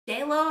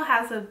JLo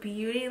has a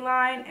beauty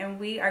line and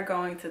we are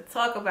going to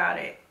talk about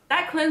it.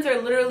 That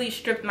cleanser literally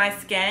stripped my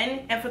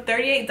skin, and for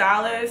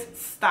 $38,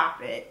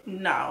 stop it.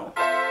 No.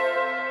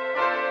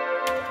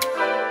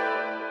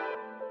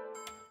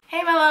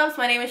 Hey my loves,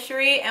 my name is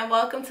Cherie and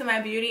welcome to my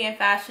beauty and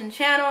fashion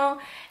channel.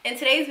 In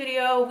today's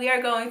video, we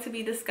are going to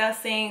be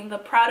discussing the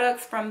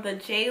products from the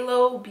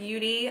JLo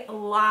Beauty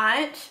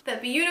launch. The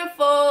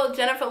beautiful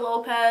Jennifer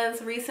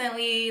Lopez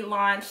recently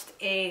launched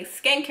a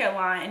skincare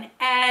line,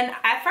 and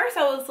at first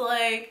I was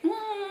like,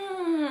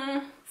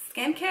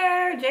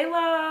 skincare,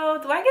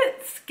 JLo, do I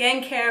get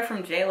skincare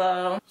from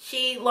JLo?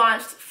 She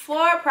launched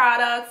 4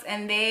 products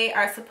and they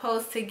are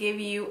supposed to give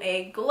you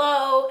a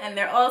glow, and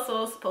they're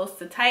also supposed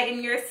to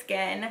tighten your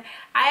skin.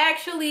 I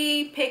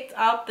actually picked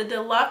up the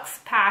deluxe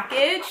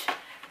package,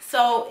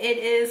 so it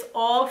is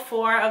all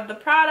 4 of the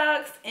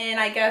products in,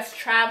 I guess,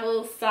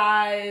 travel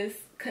size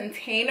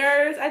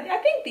containers. I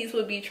think these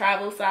would be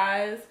travel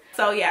size.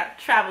 So yeah,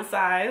 travel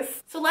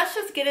size. So let's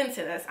just get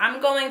into this.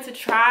 I'm going to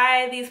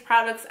try these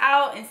products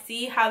out and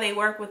see how they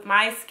work with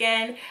my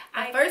skin.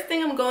 The first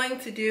thing I'm going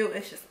to do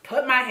is just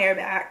put my hair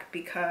back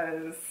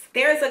because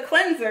there's a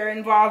cleanser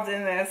involved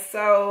in this,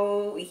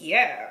 so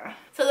yeah.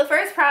 So the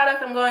first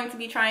product I'm going to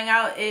be trying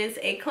out is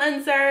a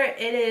cleanser.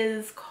 It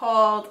is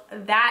called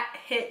That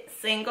Hit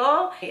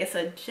Single. It's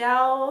a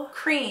gel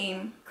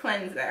cream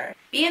cleanser.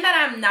 Being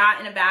that I'm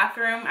not in a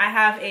bathroom, I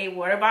have a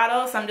water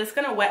bottle, so I'm just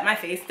gonna wet my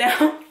face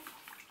down.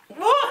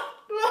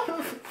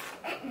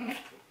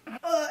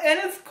 And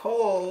it's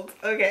cold.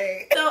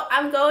 Okay, so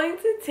I'm going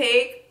to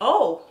take,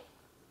 oh,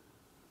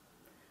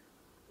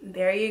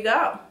 there you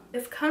go.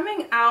 It's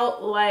coming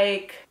out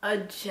like a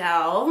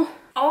gel.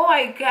 Oh,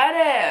 I get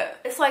it.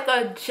 It's like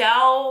a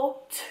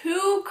gel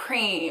to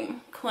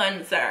cream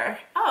cleanser.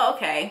 Oh,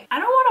 okay. I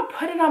don't want to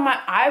put it on my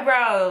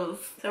eyebrows,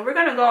 so we're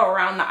gonna go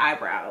around the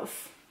eyebrows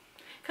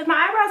because my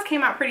eyebrows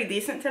came out pretty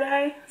decent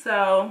today,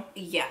 so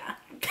yeah.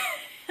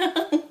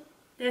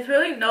 There's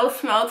really no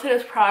smell to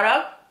this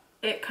product.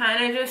 It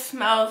kind of just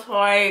smells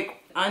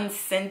like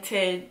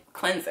unscented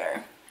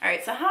cleanser. All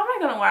right, so how am I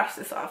gonna wash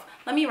this off?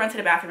 Let me run to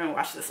the bathroom and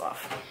wash this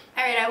off.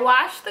 All right, I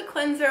washed the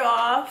cleanser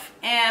off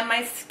and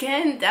my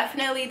skin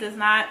definitely does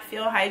not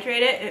feel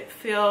hydrated. It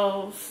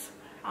feels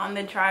on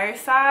the drier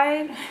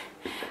side.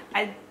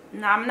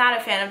 I'm not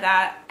a fan of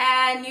that.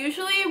 And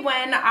usually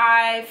when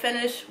I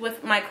finish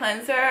with my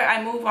cleanser,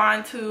 I move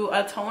on to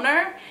a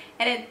toner,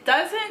 and it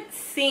doesn't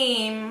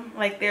seem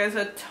like there's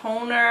a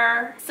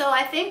toner. So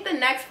I think the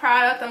next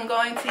product I'm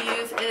going to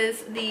use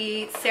is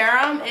the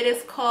serum. It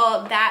is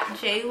called That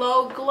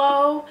JLo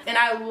Glow, and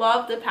I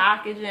love the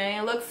packaging.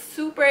 It looks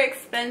super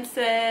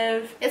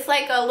expensive. It's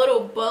like a little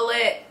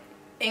bullet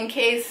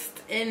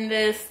encased in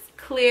this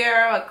clear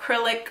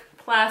acrylic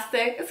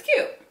plastic. It's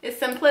cute. It's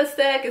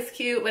simplistic, it's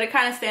cute, but it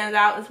kind of stands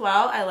out as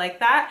well. I like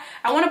that.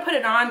 I want to put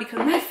it on because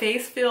my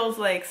face feels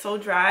like so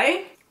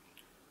dry.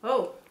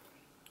 Oh,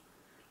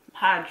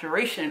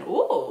 hydration.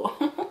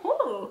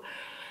 Ooh.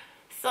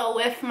 So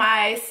with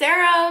my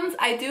serums,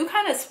 I do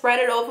kind of spread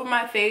it over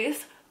my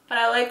face, but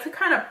I like to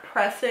kind of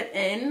press it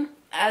in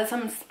as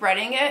I'm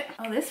spreading it.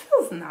 Oh, this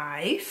feels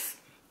nice.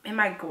 Am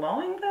I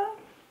glowing though?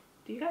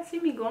 Do you guys see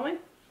me glowing?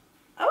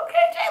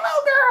 Okay,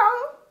 JLo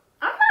girl.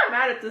 I'm not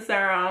mad at the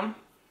serum.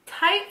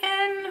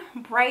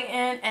 Tighten,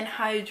 brighten, and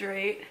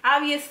hydrate.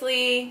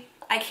 Obviously,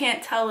 I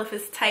can't tell if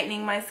it's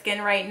tightening my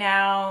skin right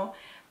now.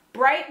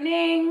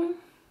 Brightening.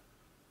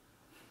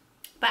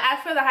 But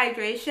as for the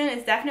hydration,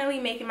 it's definitely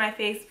making my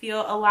face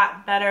feel a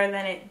lot better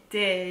than it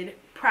did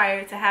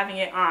prior to having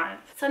it on.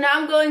 So now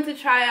I'm going to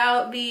try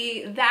out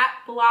the That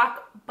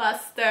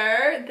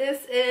Blockbuster.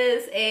 This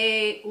is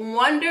a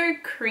Wonder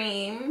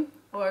Cream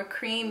or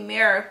Cream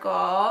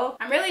Miracle.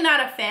 I'm really not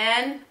a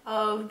fan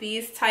of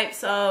these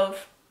types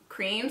of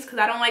creams because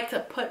I don't like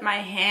to put my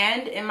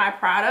hand in my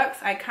products.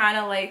 I kind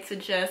of like to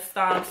just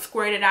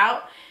squirt it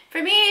out.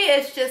 For me,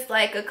 it's just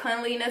like a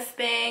cleanliness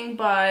thing,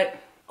 but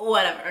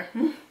whatever.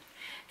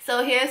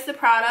 So here's the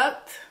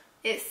product.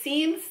 It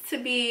seems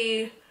to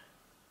be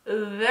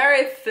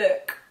very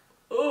thick.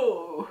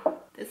 Ooh,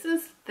 this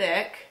is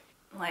thick,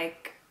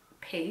 like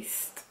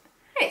paste.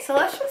 All right, so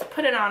let's just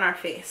put it on our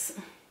face.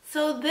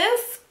 So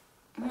this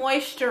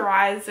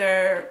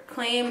moisturizer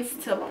claims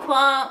to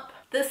plump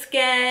the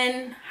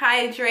skin,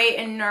 hydrate,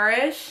 and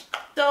nourish.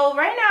 So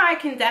right now I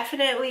can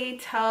definitely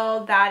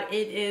tell that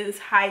it is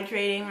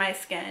hydrating my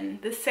skin.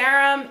 The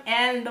serum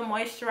and the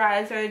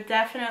moisturizer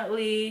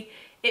definitely,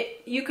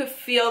 you could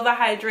feel the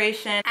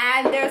hydration.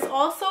 And there's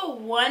also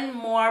one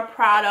more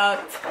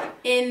product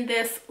in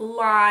this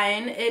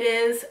line. It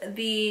is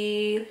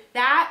the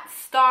That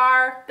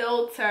Star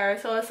Filter.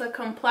 So it's a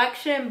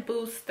complexion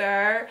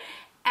booster,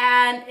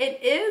 and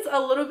it is a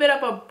little bit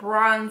of a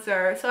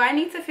bronzer. So I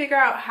need to figure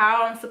out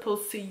how I'm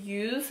supposed to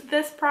use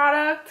this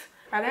product.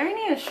 Are there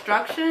any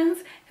instructions?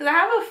 Because I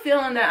have a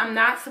feeling that I'm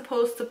not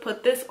supposed to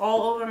put this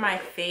all over my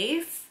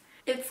face.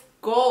 It's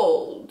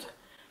gold.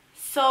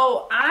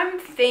 So I'm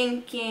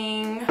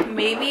thinking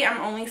maybe I'm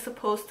only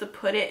supposed to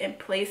put it in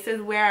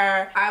places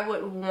where I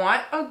would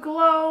want a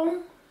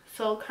glow.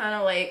 So kind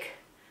of like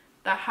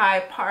the high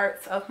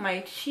parts of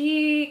my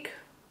cheek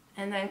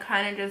and then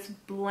kind of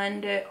just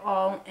blend it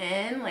all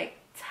in, like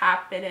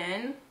tap it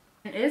in.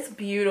 It's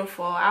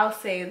beautiful, I'll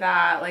say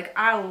that. Like,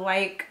 I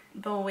like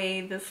the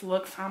way this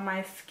looks on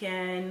my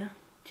skin.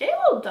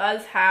 JLo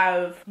does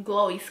have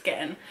glowy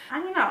skin. I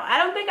don't know, I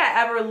don't think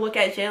I ever look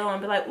at JLo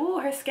and be like, ooh,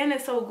 her skin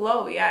is so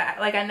glowy.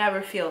 I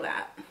never feel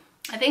that.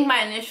 I think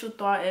my initial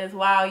thought is,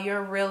 wow,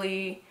 you're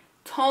really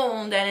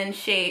toned and in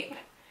shape.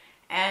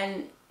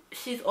 And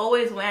she's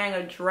always wearing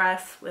a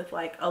dress with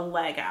like a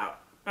leg out.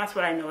 That's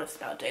what I noticed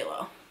about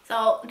JLo.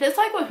 So just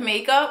like with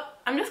makeup,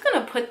 I'm just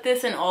gonna put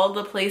this in all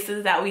the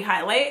places that we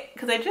highlight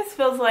because it just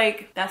feels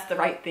like that's the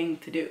right thing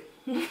to do.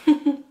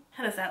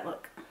 How does that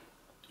look?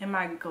 Am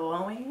I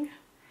glowing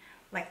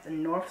like the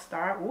North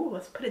Star? Ooh,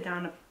 let's put it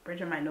down the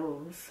bridge of my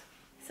nose.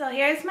 So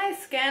here's my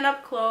skin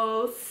up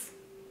close.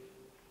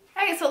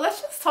 Alright, so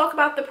let's just talk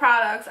about the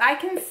products. I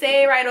can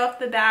say right off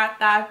the bat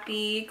that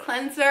the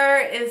cleanser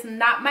is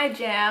not my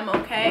jam,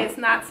 okay? It's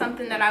not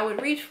something that I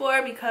would reach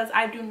for because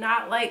I do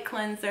not like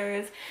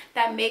cleansers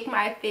that make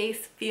my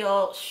face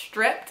feel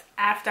stripped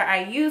after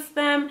I use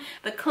them.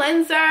 The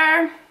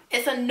cleanser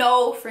is a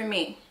no for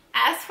me.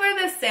 As for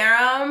the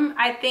serum,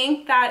 I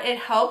think that it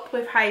helped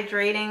with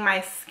hydrating my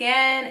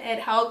skin. It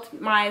helped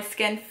my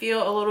skin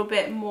feel a little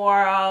bit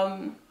more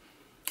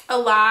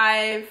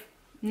alive,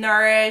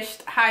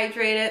 nourished,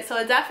 hydrated, so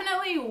it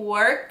definitely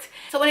worked.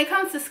 So when it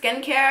comes to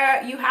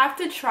skincare, you have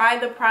to try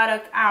the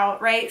product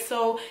out, right?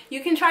 So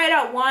you can try it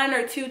out 1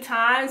 or 2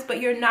 times, but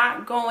you're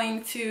not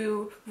going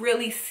to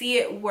really see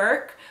it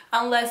work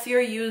unless you're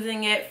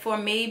using it for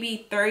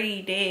maybe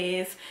 30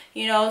 days,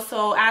 you know.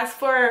 So as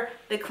for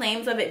the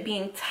claims of it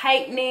being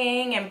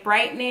tightening and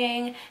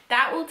brightening,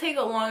 that will take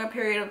a longer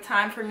period of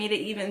time for me to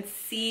even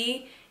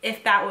see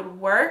if that would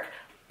work.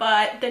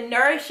 But the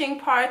nourishing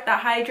part, the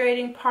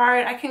hydrating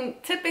part, I can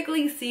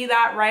typically see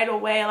that right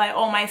away. Like,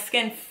 oh, my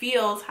skin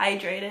feels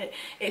hydrated.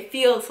 It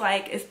feels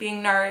like it's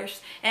being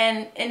nourished.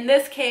 And in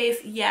this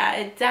case, yeah,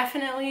 it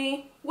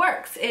definitely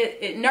works.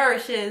 It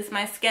nourishes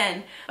my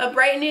skin. But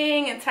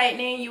brightening and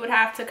tightening, you would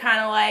have to kind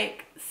of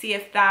like see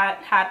if that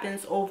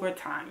happens over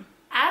time.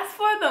 As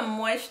for the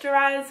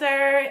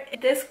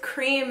moisturizer, this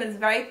cream is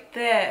very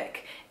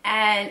thick.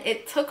 And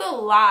it took a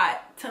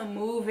lot to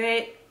move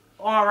it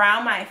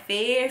around my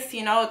face,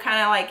 you know. It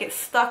kind of like gets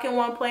stuck in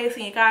one place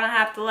and you gotta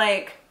have to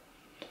like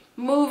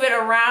move it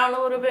around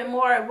a little bit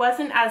more. It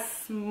wasn't as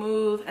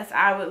smooth as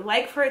I would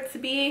like for it to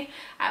be.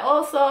 I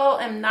also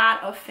am not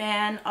a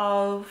fan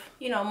of,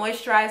 you know,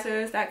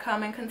 moisturizers that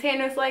come in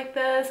containers like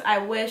this. I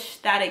wish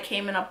that it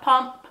came in a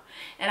pump,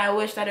 and I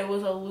wish that it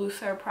was a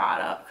looser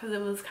product because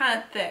it was kind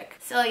of thick.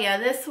 So yeah,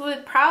 this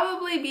would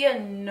probably be a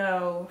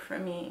no for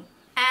me.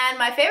 And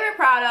my favorite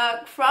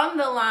product from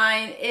the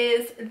line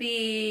is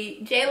the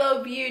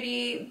JLo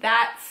Beauty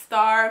That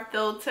Star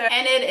Filter.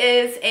 And it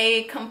is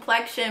a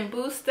complexion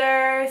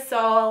booster. So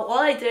all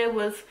I did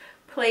was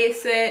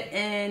place it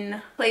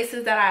in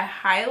places that I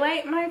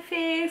highlight my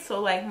face. So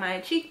like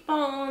my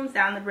cheekbones,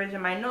 down the bridge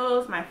of my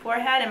nose, my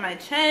forehead, and my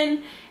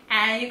chin.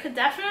 And you could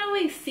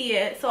definitely see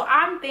it. So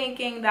I'm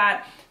thinking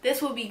that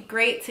this would be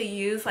great to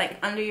use like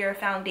under your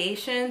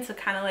foundation to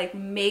kind of like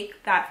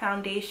make that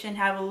foundation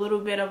have a little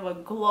bit of a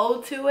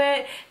glow to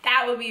it.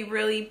 That would be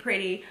really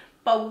pretty.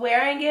 But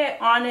wearing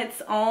it on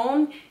its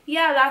own,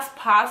 yeah, that's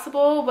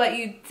possible, but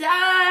you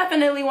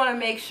definitely want to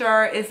make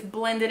sure it's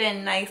blended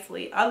in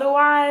nicely.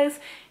 Otherwise,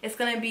 it's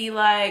going to be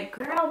like,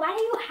 girl, why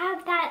do you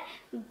have that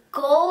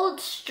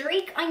gold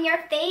streak on your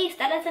face?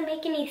 That doesn't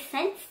make any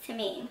sense to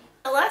me.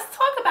 Let's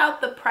talk about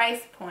the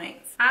price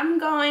points. I'm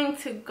going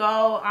to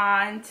go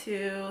on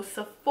to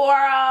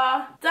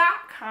Sephora.com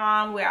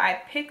where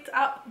I picked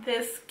up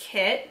this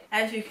kit.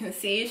 As you can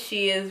see,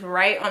 she is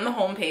right on the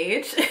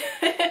homepage.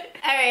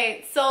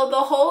 Alright, so the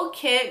whole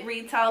kit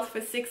retails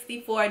for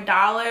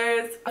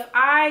 $64. If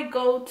I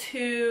go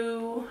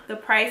to the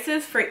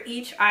prices for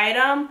each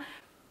item,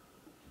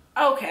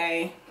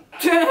 okay.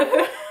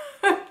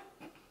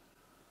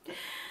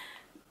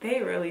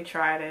 They really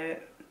tried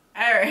it.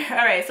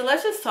 Alright, so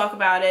let's just talk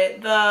about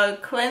it. The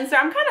cleanser,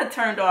 I'm kind of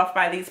turned off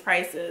by these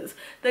prices.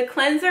 The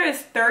cleanser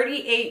is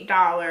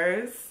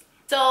 $38.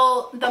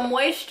 So the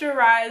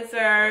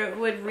moisturizer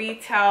would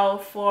retail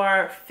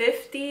for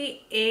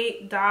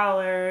 $58.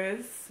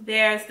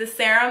 There's the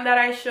serum that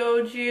I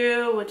showed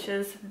you, which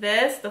is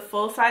this. The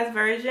full-size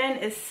version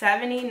is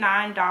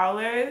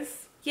 $79.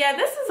 Yeah,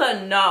 this is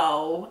a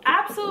no.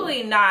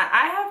 Absolutely not.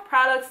 I have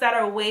products that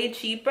are way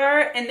cheaper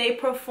and they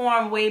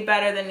perform way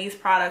better than these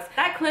products.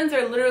 That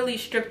cleanser literally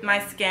stripped my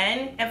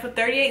skin, and for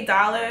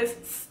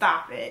 $38,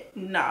 stop it.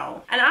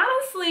 No. And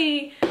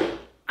honestly,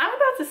 I'm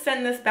about to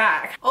send this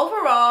back.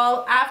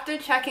 Overall, after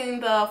checking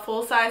the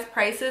full-size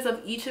prices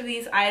of each of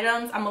these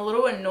items, I'm a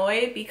little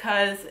annoyed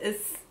because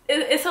it's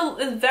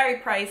very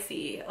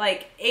pricey.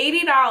 Like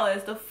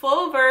 $80, the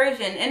full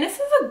version, and this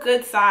is a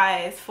good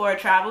size for a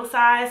travel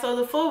size, so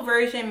the full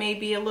version may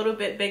be a little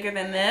bit bigger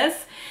than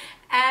this,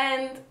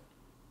 and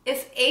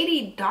it's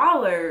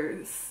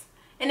 $80.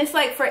 And it's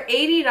like, for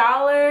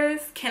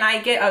 $80, can I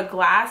get a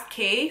glass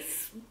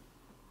case?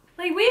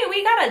 Like,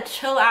 we gotta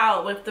chill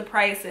out with the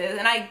prices.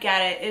 And I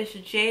get it, it's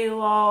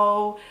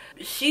J-Lo,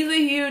 she's a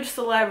huge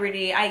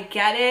celebrity, I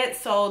get it.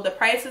 So the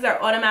prices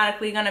are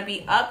automatically gonna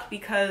be up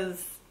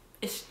because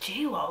it's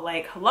J-Lo,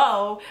 like,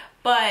 hello.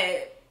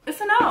 But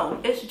it's a no,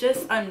 it's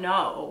just a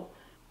no.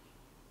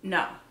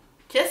 No.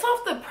 Just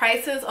off the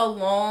prices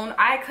alone,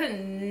 I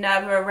could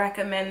never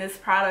recommend this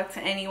product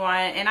to anyone.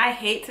 And I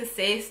hate to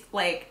say,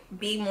 like,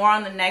 be more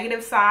on the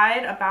negative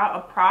side about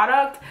a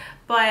product,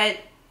 but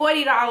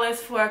 $40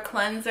 for a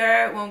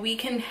cleanser when we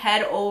can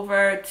head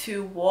over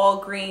to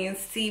Walgreens,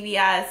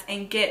 CVS,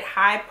 and get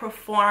high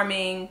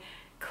performing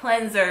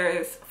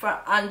cleansers for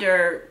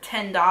under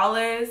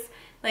 $10.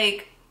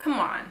 Like, come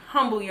on,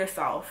 humble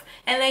yourself.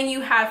 And then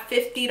you have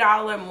 $50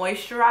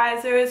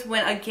 moisturizers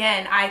when,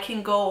 again, I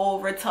can go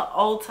over to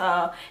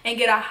Ulta and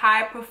get a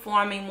high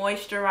performing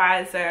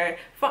moisturizer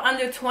for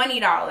under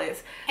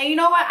 $20. And you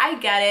know what? I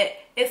get it.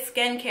 It's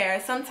skincare.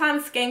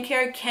 Sometimes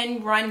skincare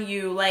can run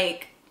you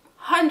like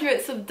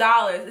hundreds of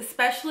dollars,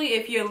 especially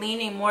if you're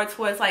leaning more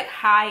towards like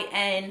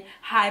high-end,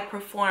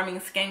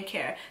 high-performing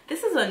skincare.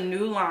 This is a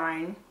new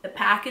line. The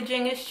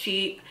packaging is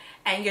cheap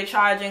and you're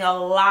charging a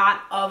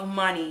lot of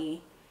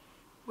money.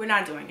 We're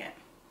not doing it.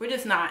 We're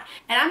just not.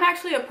 And I'm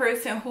actually a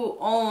person who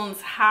owns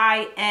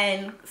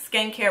high-end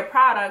skincare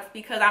products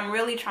because I'm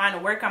really trying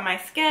to work on my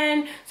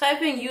skin. So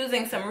I've been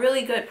using some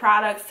really good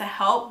products to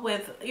help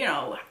with, you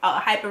know,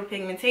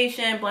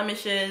 hyperpigmentation,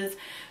 blemishes,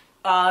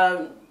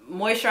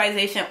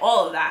 moisturization,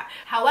 all of that.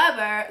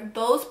 However,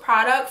 those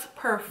products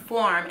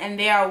perform and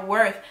they are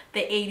worth the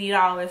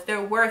 $80.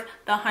 They're worth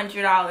the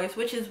 $100,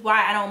 which is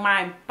why I don't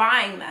mind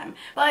buying them.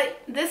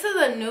 But this is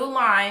a new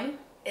line.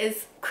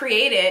 Is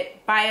created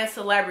by a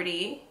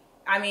celebrity.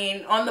 I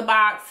mean, on the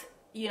box,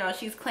 you know,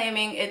 she's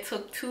claiming it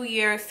took 2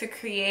 years to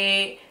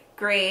create.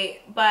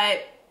 Great,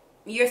 but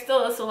you're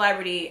still a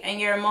celebrity and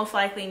you're most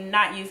likely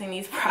not using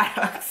these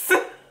products.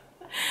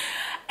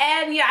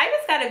 And yeah, I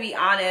just gotta be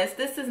honest,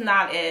 this is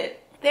not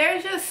it.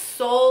 There's just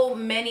so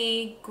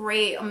many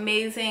great,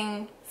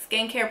 amazing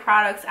skincare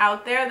products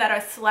out there that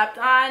are slept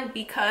on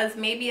because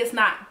maybe it's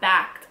not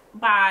backed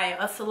by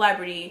a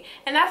celebrity,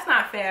 and that's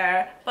not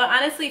fair. But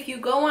honestly, if you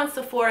go on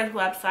Sephora's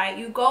website,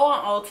 you go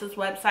on Ulta's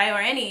website, or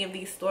any of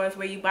these stores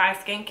where you buy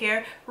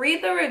skincare,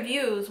 read the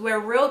reviews where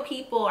real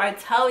people are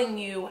telling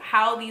you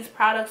how these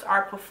products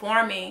are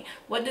performing,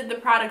 what did the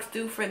products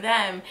do for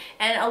them.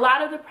 And a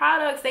lot of the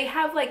products, they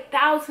have like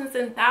thousands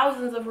and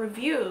thousands of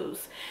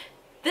reviews.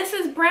 This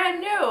is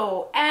brand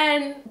new,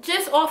 and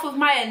just off of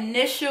my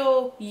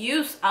initial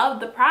use of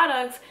the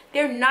products,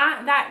 they're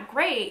not that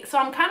great. So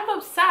I'm kind of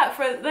upset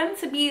for them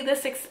to be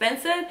this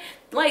expensive.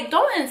 Like,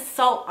 don't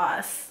insult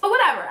us. But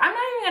whatever, I'm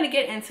not even gonna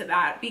get into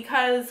that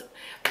because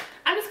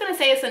I'm just gonna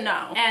say it's a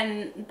no,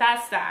 and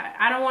that's that.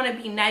 I don't want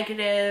to be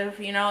negative,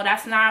 you know,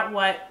 that's not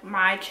what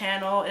my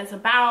channel is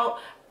about.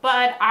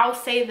 But I'll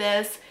say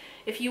this: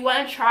 if you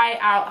want to try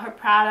out her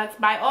products,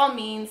 by all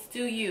means,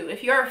 do you.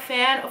 If you're a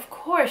fan, of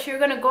course, you're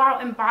going to go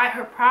out and buy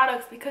her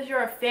products because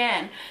you're a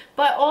fan.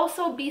 But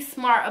also be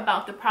smart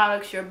about the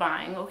products you're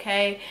buying,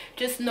 okay?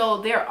 Just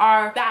know there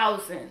are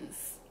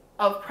thousands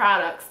of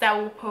products that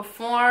will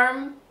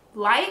perform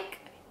like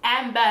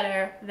and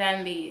better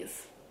than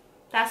these.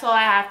 That's all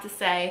I have to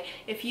say.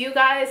 If you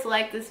guys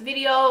like this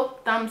video,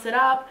 thumbs it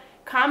up.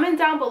 Comment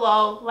down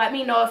below. Let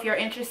me know if you're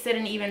interested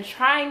in even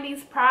trying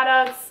these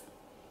products.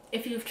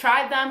 If you've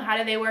tried them, how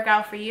did they work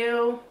out for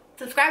you?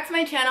 Subscribe to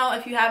my channel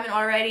if you haven't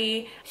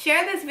already.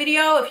 Share this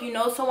video if you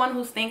know someone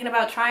who's thinking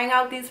about trying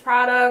out these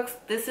products.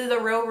 This is a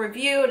real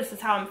review. This is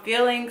how I'm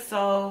feeling,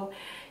 so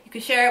you can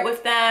share it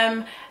with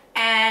them.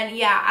 And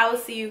yeah, I will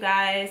see you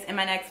guys in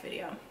my next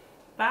video.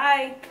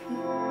 Bye.